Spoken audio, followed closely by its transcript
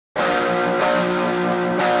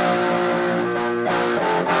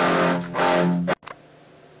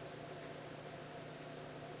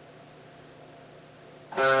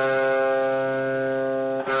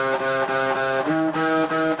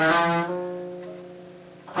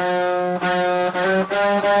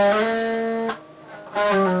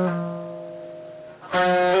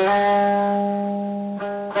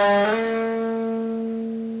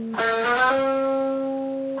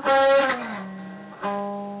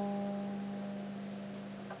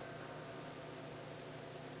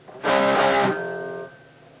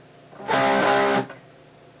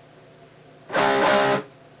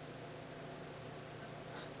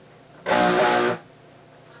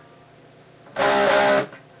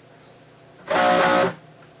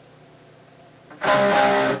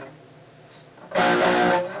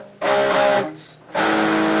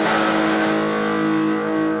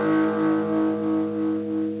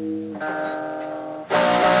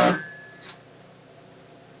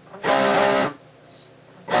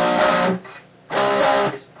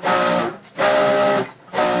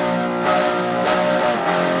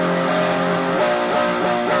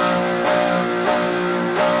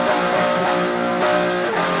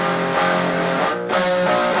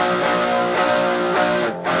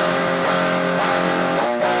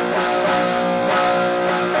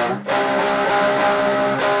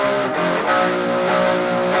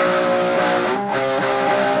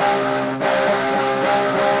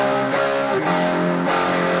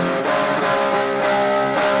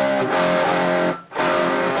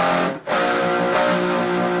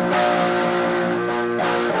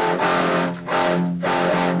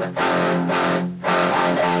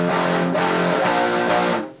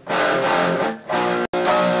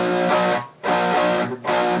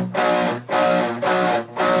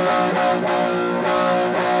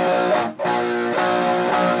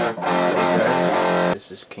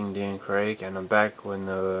King Dean Craig, and I'm back with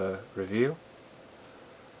another review,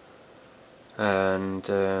 and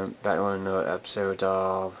back with another episode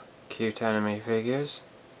of Cute Anime Figures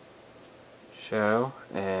show,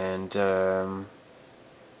 and I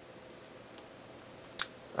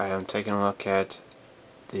am taking a look at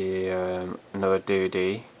the another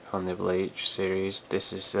DVD from the Bleach series.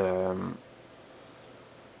 This is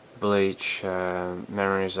Bleach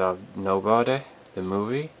Memories of Nobody, the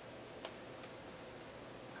movie.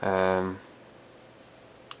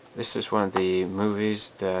 This is one of the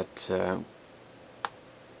movies that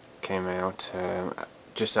came out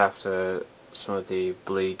just after some of the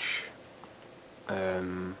Bleach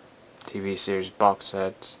TV series box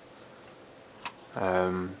sets.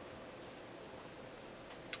 I'm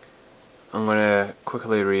gonna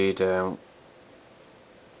quickly read you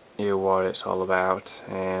what it's all about,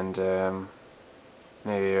 and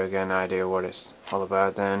maybe you'll get an idea what it's all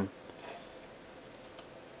about then.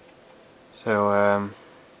 So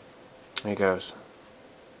here goes.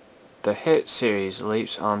 The hit series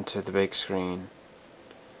leaps onto the big screen.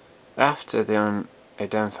 After the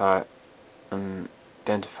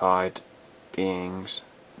unidentified beings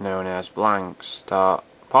known as blanks start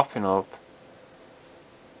popping up,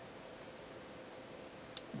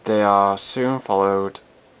 they are soon followed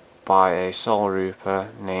by a Soul Reaper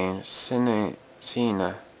named Cena,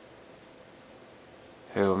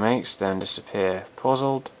 who makes them disappear.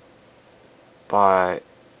 Puzzled by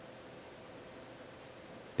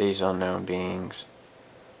these unknown beings,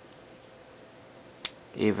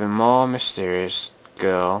 even more mysterious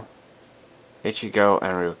girl Ichigo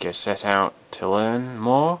and Rukia set out to learn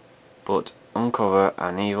more but uncover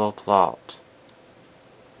an evil plot.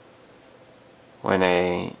 When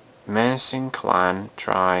a menacing clan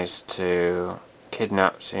tries to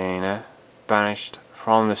kidnap Cena, banished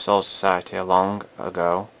from the Soul Society long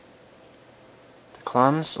ago, the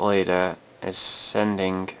clan's leader is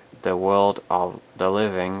sending the world of the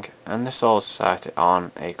living and the Soul Society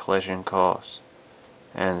on a collision course,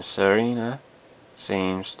 and Serena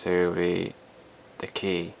seems to be the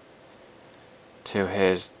key to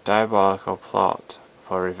his diabolical plot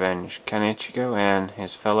for revenge. Can Ichigo and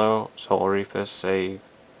his fellow Soul Reapers save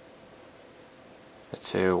the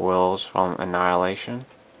two worlds from annihilation?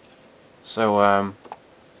 So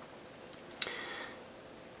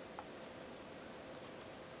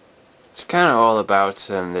it's kind of all about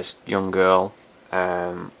this young girl,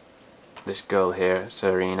 this girl here,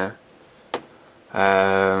 Serena.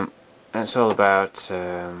 And it's all about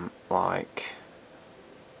like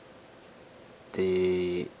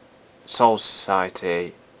the Soul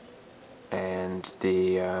Society and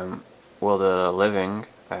the world of the living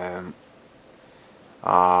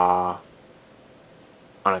are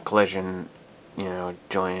on a collision,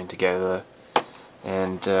 joining together,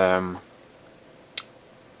 and kind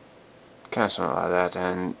of something like that.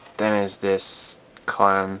 And then there's this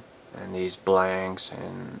clan and these blanks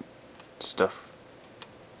and stuff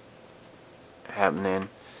happening.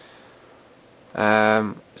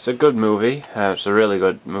 It's a good movie. It's a really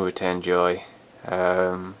good movie to enjoy.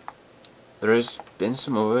 There has been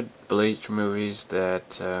some other Bleach movies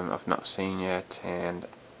that I've not seen yet, and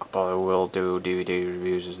I probably will do DVD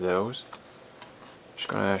reviews of those. I'm just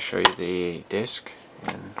gonna show you the disc,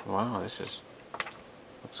 and wow, looks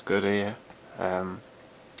good here.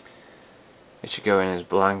 It should go in as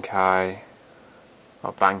blank eye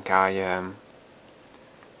or bank eye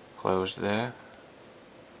closed there,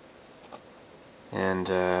 and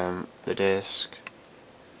the disc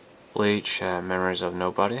Bleach Memories of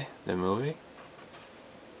Nobody, the movie.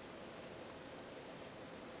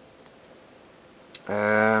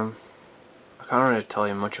 I can't really tell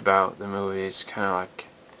you much about the movie. It's kind of like,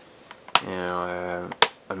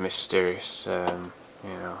 a mysterious,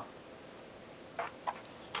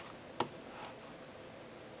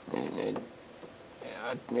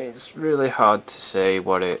 it's really hard to say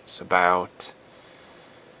what it's about,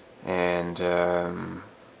 and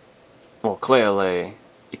well, clearly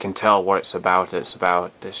you can tell what it's about. It's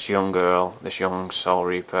about this young girl, this young Soul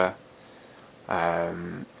Reaper,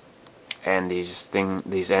 and these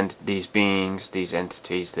beings, these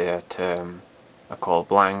entities that are called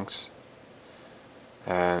blanks,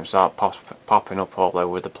 start popping up all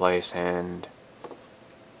over the place, and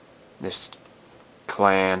this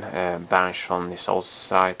clan banished from the Soul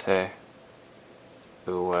Society,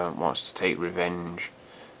 who wants to take revenge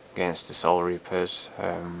against the Soul Reapers.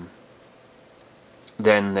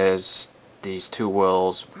 Then there's these two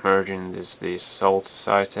worlds merging. There's the Soul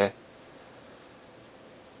Society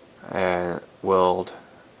world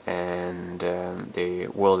and the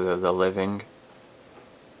world of the living.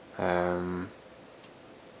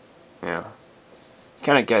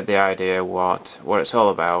 kind of get the idea what it's all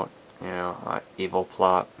about. You know, like evil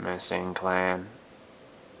plot, menacing clan,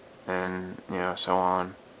 and so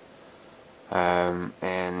on. And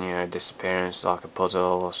disappearance like a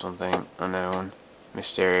puzzle or something unknown,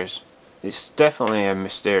 mysterious. It's definitely a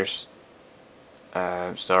mysterious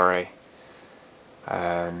story,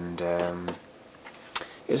 and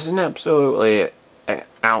it's an absolutely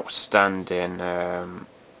outstanding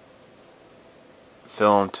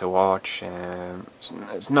film to watch.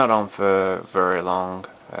 It's not on for very long,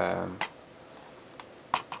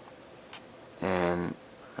 and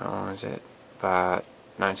how long is it? About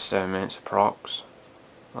 97 minutes approx.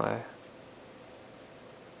 Well,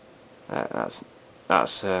 that's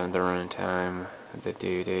the running time of the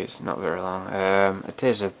DVD. It's not very long. It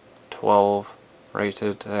is a 12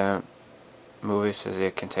 rated movie, so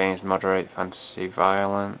it contains moderate fantasy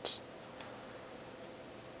violence.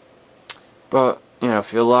 But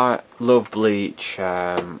if you love Bleach,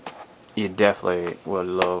 you definitely will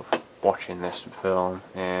love watching this film.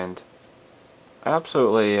 And I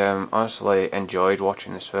absolutely, honestly enjoyed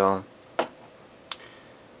watching this film.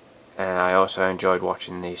 And I also enjoyed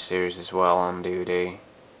watching the series as well on DVD.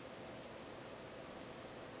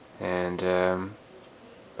 And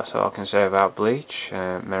that's all I can say about Bleach,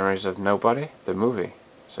 Memories of Nobody, the movie.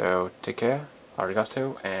 So take care,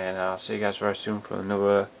 arigato, and I'll see you guys very soon for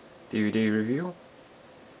another DVD review.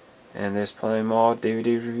 And there's plenty more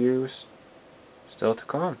DVD reviews still to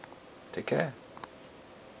come. Take care.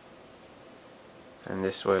 And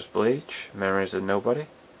this was Bleach, Memories of Nobody,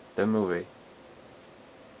 the movie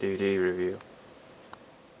DVD review.